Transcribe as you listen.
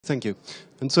Thank you.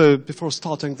 And so before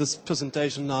starting this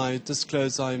presentation, I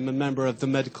disclose I'm a member of the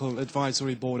Medical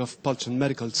Advisory Board of Pulmonary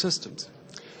Medical Systems.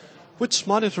 Which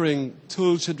monitoring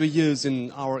tool should we use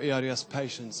in our ARDS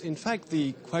patients? In fact,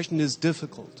 the question is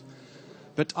difficult.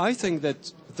 But I think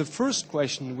that the first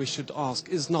question we should ask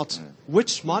is not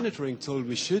which monitoring tool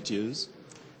we should use,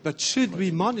 but should we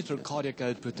monitor cardiac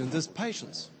output in these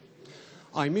patients?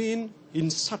 I mean, in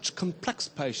such complex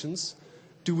patients,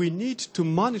 do we need to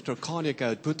monitor cardiac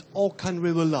output, or can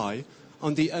we rely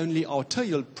on the only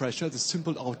arterial pressure, the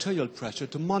simple arterial pressure,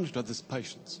 to monitor these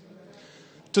patients?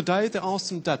 Today, there are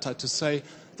some data to say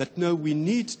that no, we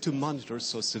need to monitor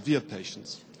so severe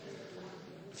patients.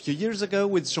 A few years ago,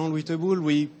 with Jean-Louis Teboul,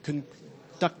 we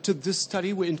conducted this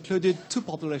study. We included two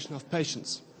populations of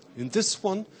patients. In this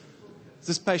one,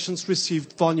 these patients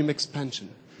received volume expansion,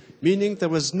 meaning there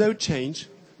was no change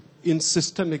in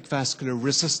systemic vascular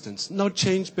resistance, no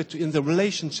change in the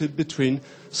relationship between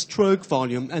stroke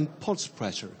volume and pulse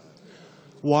pressure.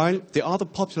 While the other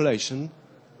population,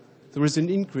 there is an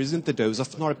increase in the dose of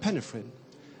norepinephrine.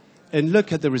 And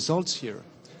look at the results here.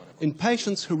 In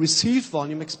patients who received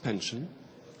volume expansion,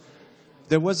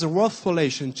 there was a rough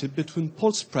relationship between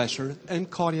pulse pressure and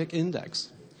cardiac index.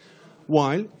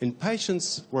 While in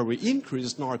patients where we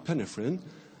increased norepinephrine,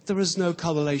 there is no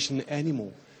correlation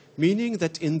anymore. Meaning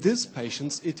that in these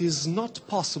patients, it is not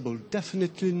possible,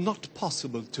 definitely not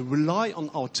possible, to rely on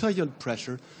arterial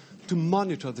pressure to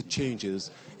monitor the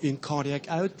changes in cardiac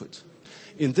output.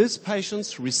 In these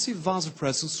patients who receive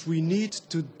vasopressors, we need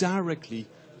to directly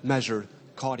measure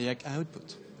cardiac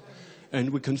output. And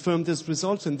we confirm this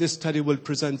result, and this study will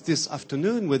present this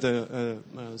afternoon with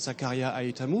Zakaria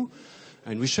Aitamu.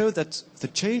 And we show that the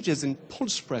changes in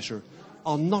pulse pressure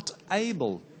are not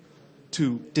able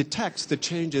to detect the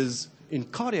changes in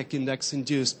cardiac index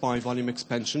induced by volume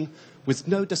expansion with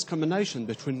no discrimination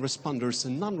between responders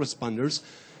and non-responders.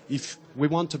 If we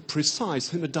want a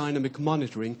precise hemodynamic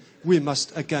monitoring, we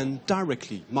must again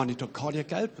directly monitor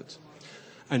cardiac output.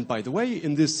 And by the way,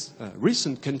 in this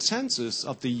recent consensus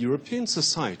of the European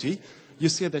Society, you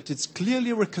see that it's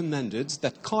clearly recommended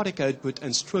that cardiac output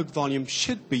and stroke volume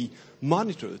should be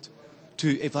monitored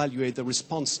to evaluate the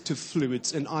response to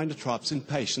fluids and inotropes in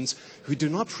patients who do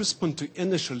not respond to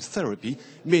initial therapy,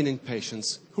 meaning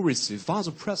patients who receive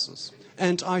vasopressors.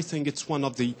 And I think it's one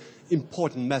of the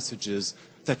important messages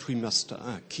that we must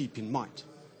keep in mind.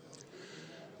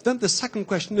 Then the second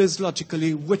question is,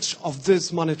 logically, which of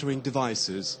these monitoring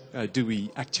devices do we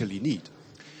actually need?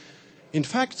 In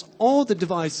fact, all the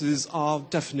devices are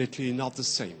definitely not the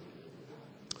same.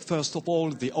 First of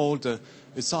all, the old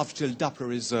esophageal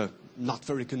Doppler is not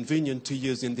very convenient to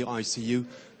use in the ICU.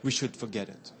 We should forget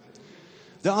it.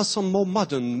 There are some more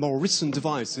modern, more recent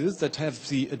devices that have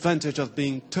the advantage of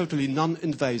being totally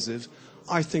non-invasive.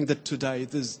 I think that today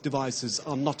these devices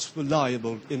are not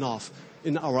reliable enough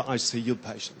in our ICU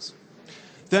patients.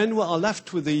 Then we are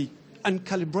left with the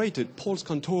uncalibrated pulse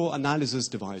contour analysis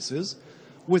devices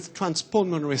with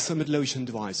transpulmonary thermodilation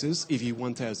devices,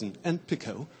 EV1000 and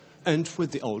PICO, and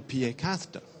with the old PA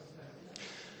catheter.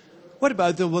 What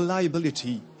about the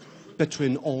reliability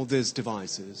between all these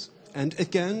devices? And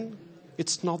again,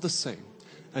 it's not the same.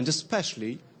 And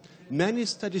especially, many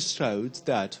studies showed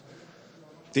that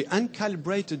the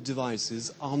uncalibrated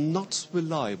devices are not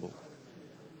reliable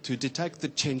to detect the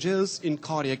changes in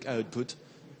cardiac output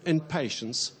in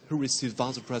patients who receive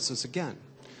vasopressors again.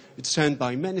 It's shown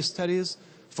by many studies.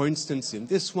 For instance, in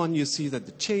this one, you see that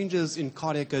the changes in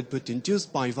cardiac output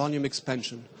induced by volume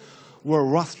expansion were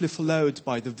roughly followed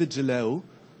by the Vigilo,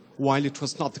 while it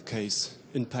was not the case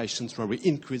in patients where we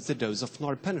increased the dose of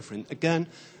norepinephrine. Again,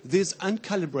 these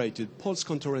uncalibrated pulse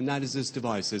contour analysis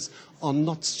devices are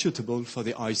not suitable for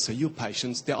the ICU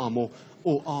patients. They are more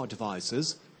OR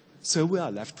devices. So we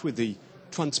are left with the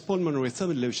transpulmonary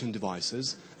thermodilation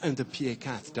devices and the PA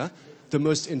catheter, the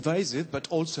most invasive but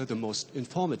also the most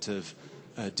informative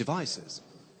devices.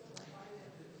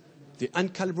 The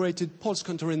uncalibrated pulse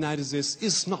contour analysis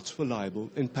is not reliable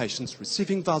in patients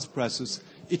receiving vasopressors.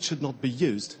 It should not be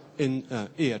used in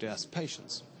ARDS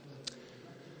patients.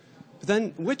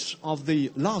 Then, which of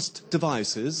the last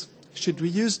devices should we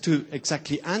use to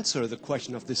exactly answer the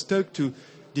question of this talk to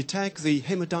detect the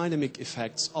hemodynamic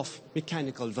effects of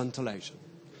mechanical ventilation?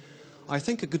 I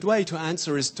think a good way to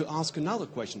answer is to ask another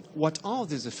question. What are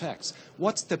these effects?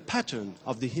 What's the pattern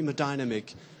of the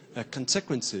hemodynamic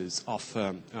consequences of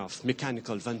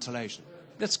mechanical ventilation?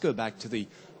 Let's go back to the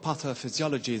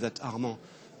pathophysiology that Armand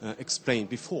explained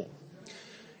before.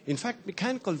 In fact,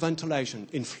 mechanical ventilation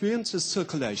influences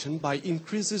circulation by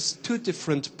increases two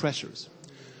different pressures,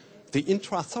 the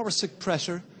intrathoracic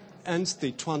pressure and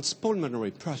the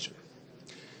transpulmonary pressure.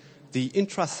 The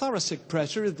intrathoracic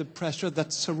pressure is the pressure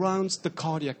that surrounds the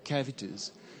cardiac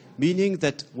cavities, meaning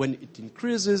that when it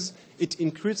increases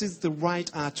the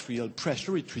right atrial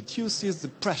pressure, it reduces the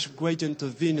pressure gradient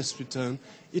of venous return,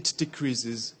 it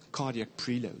decreases cardiac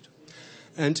preload.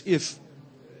 And if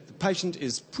the patient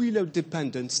is preload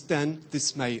dependent, then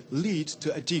this may lead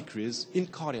to a decrease in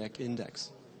cardiac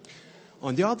index.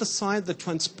 On the other side, the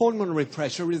transpulmonary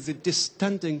pressure is the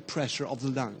distending pressure of the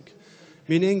lung,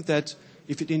 meaning that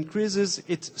if it increases,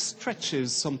 it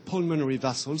stretches some pulmonary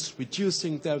vessels,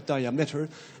 reducing their diameter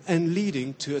and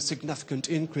leading to a significant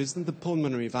increase in the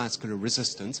pulmonary vascular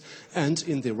resistance and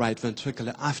in the right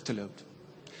ventricular afterload.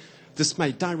 This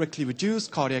may directly reduce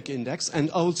cardiac index and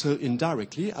also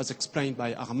indirectly, as explained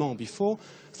by Armand before,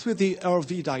 through the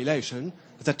RV dilation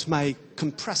that may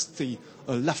compress the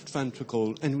left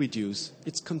ventricle and reduce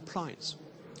its compliance.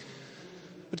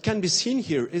 What can be seen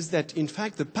here is that, in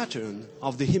fact, the pattern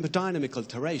of the hemodynamic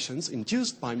alterations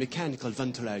induced by mechanical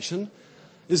ventilation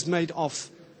is made of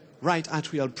right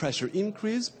atrial pressure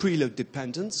increase, preload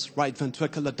dependence, right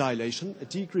ventricular dilation, a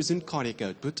decrease in cardiac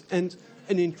output, and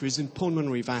an increase in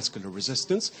pulmonary vascular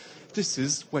resistance. This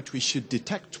is what we should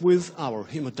detect with our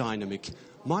hemodynamic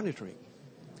monitoring.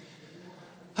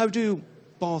 How do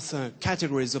both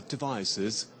categories of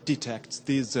devices detect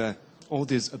all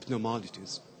these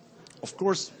abnormalities? Of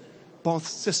course, both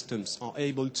systems are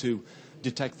able to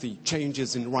detect the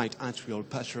changes in right atrial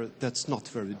pressure. That's not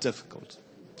very difficult.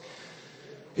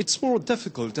 It's more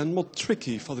difficult and more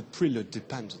tricky for the preload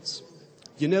dependence.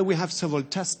 You know, we have several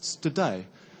tests today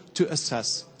to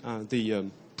assess the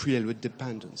preload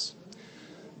dependence.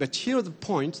 But here the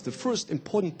first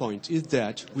important point is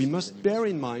that we must bear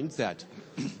in mind that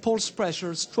pulse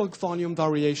pressure, stroke volume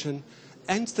variation,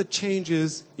 and the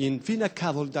changes in vena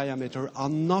cava diameter are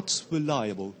not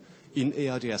reliable in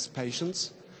ARDS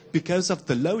patients because of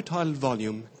the low tidal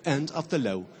volume and of the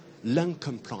low lung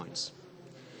compliance.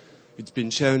 It's been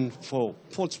shown for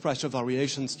pulse pressure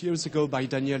variations years ago by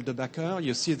Daniel de Backer.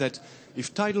 You see that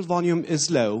if tidal volume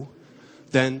is low,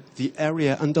 then the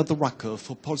area under the rocker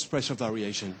for pulse pressure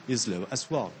variation is low as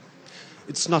well.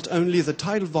 It's not only the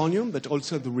tidal volume, but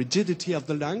also the rigidity of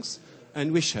the lungs.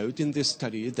 And we showed in this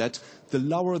study that the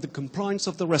lower the compliance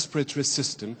of the respiratory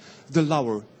system, the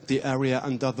lower the area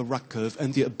under the rock curve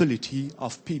and the ability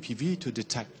of PPV to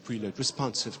detect preload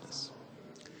responsiveness.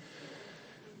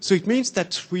 So it means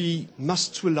that we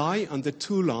must rely on the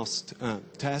two last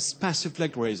tests, passive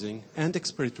leg raising and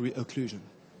expiratory occlusion.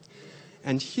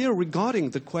 And here,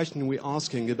 regarding the question we're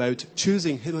asking about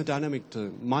choosing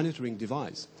hemodynamic monitoring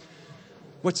device,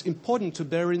 what's important to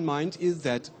bear in mind is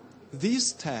that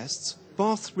these tests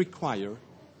both require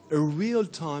a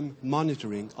real-time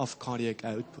monitoring of cardiac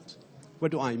output.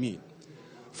 What do I mean?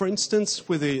 For instance,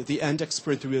 with the end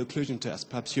expiratory occlusion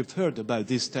test, perhaps you've heard about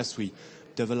this test we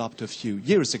developed a few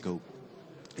years ago.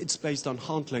 It's based on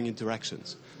heart-lung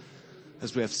interactions.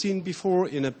 As we have seen before,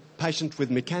 in a patient with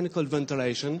mechanical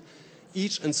ventilation,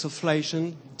 each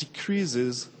insufflation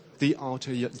decreases the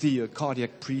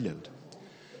cardiac preload,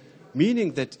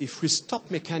 meaning that if we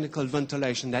stop mechanical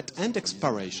ventilation at end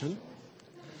expiration,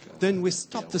 then we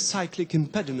stop the cyclic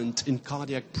impediment in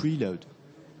cardiac preload.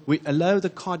 We allow the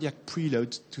cardiac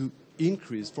preload to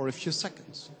increase for a few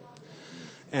seconds.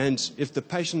 And if the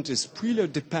patient is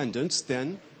preload dependent,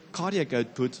 then cardiac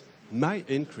output may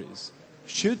increase,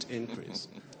 should increase.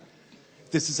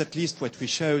 This is at least what we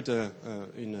showed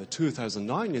in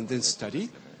 2009 in this study.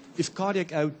 If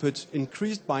cardiac output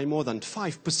increased by more than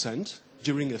 5%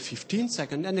 during a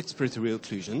 15-second end expiratory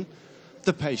occlusion,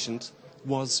 the patient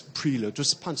was preload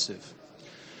responsive.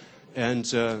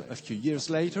 And a few years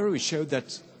later, we showed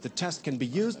that the test can be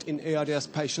used in ARDS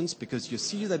patients because you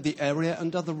see that the area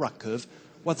under the rock curve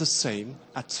was the same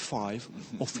at 5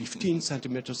 or 15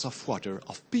 centimeters of water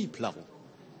of PEEP level.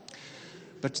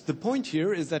 But the point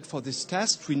here is that for this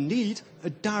test, we need a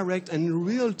direct and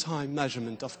real-time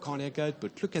measurement of cardiac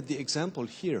output. Look at the example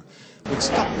here. With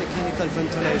stop mechanical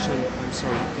ventilation, I'm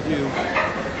sorry, could you...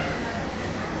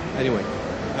 Anyway,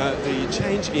 the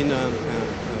change in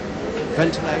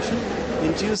ventilation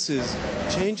induces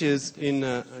changes in,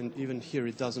 and even here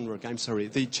it doesn't work, I'm sorry,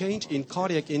 the change in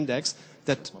cardiac index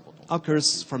that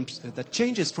occurs from, that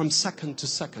changes from second to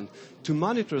second. To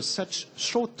monitor such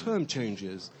short-term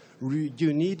changes,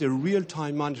 you need a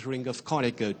real-time monitoring of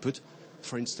cardiac output.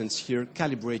 For instance, here,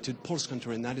 calibrated pulse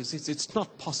contour analysis. It's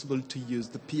not possible to use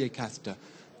the PA catheter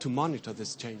to monitor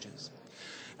these changes.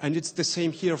 And it's the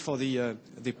same here for the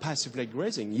passive leg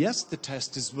raising. Yes, the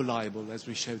test is reliable, as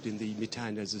we showed in the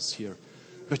meta-analysis here,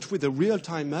 but with a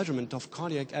real-time measurement of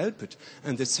cardiac output.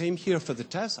 And the same here for the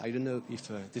test. I don't know if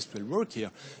this will work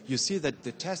here. You see that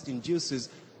the test induces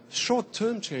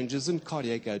short-term changes in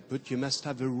cardiac output, you must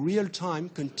have a real-time,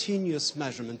 continuous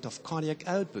measurement of cardiac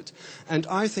output. And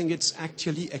I think it's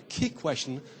actually a key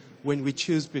question when we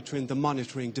choose between the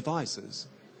monitoring devices.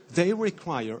 They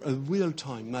require a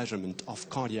real-time measurement of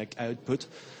cardiac output,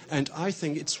 and I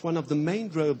think it's one of the main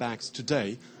drawbacks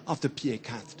today of the PA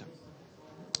catheter.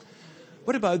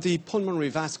 What about the pulmonary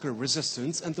vascular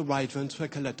resistance and the right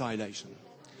ventricular dilation?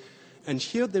 And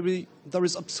here there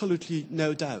is absolutely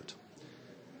no doubt.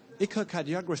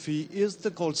 Echocardiography is the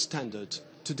gold standard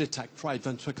to detect right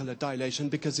ventricular dilation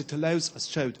because it allows, as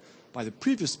showed by the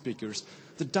previous speakers,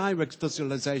 the direct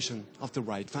visualization of the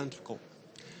right ventricle.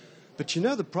 But you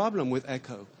know the problem with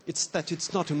echo, it's that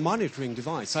it's not a monitoring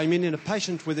device. I mean, in a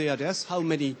patient with ARDS, how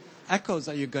many echoes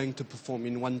are you going to perform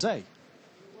in one day?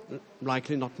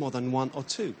 Likely not more than 1 or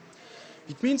 2.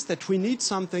 It means that we need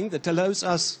something that allows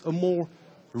us a more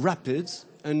rapid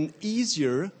and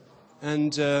easier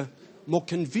and more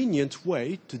convenient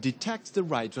way to detect the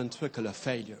right ventricular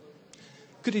failure.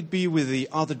 Could it be with the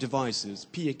other devices,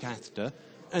 PA catheter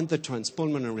and the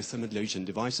transpulmonary thermodylation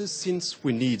devices, since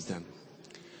we need them?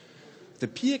 The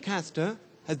PA catheter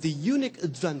has the unique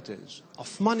advantage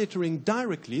of monitoring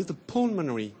directly the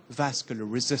pulmonary vascular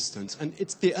resistance, and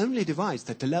it's the only device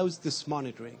that allows this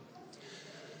monitoring.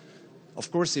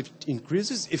 Of course, if it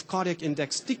increases, if cardiac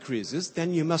index decreases,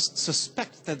 then you must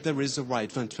suspect that there is a right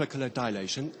ventricular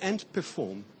dilation and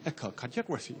perform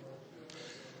echocardiography.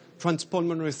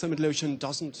 Transpulmonary thermodylation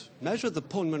doesn't measure the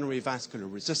pulmonary vascular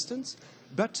resistance,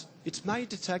 but it may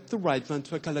detect the right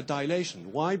ventricular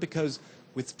dilation. Why? Because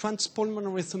with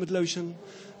transpulmonary thermodylation,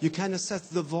 you can assess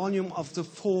the volume of the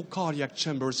 4 cardiac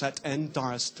chambers at end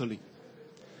diastole.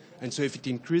 And so if it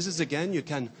increases again, you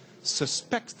can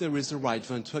suspect there is a right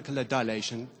ventricular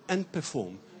dilation and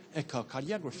perform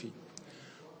echocardiography.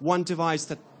 One device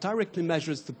that directly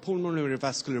measures the pulmonary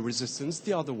vascular resistance,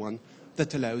 the other one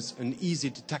that allows an easy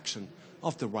detection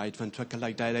of the right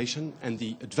ventricular dilation. And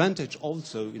the advantage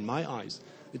also, in my eyes,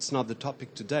 it's not the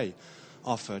topic today,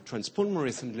 of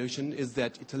transpulmonary thermodylation is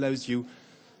that it allows you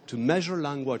to measure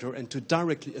lung water and to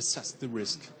directly assess the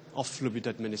risk of fluid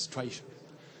administration.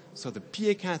 So the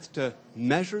PA catheter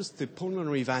measures the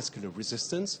pulmonary vascular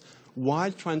resistance,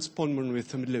 while transpulmonary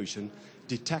thermodylation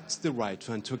detects the right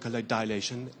ventricular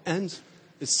dilation and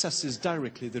assesses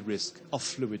directly the risk of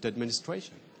fluid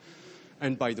administration.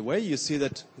 And by the way, you see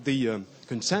that the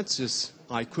consensus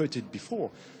I quoted before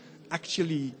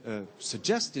actually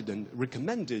suggested and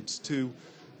recommended to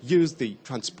use the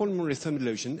transpulmonary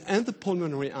thermodylation and the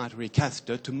pulmonary artery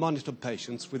catheter to monitor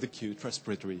patients with acute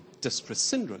respiratory distress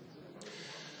syndrome.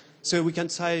 So we can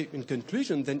say in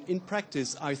conclusion that in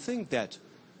practice, I think that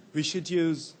we should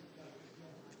use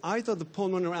either the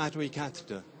pulmonary artery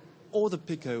catheter or the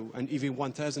PICO and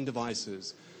EV1000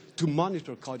 devices to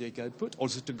monitor cardiac output,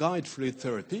 also to guide fluid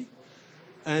therapy,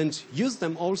 and use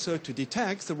them also to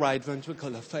detect the right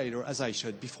ventricular failure, as I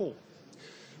showed before.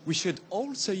 We should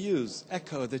also use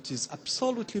echo that is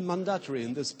absolutely mandatory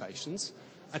in these patients,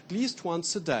 at least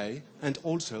once a day, and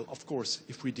also, of course,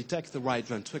 if we detect the right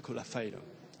ventricular failure.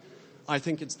 I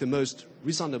think it's the most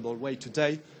reasonable way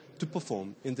today to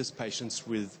perform in these patients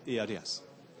with ARDS.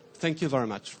 Thank you very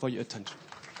much for your attention.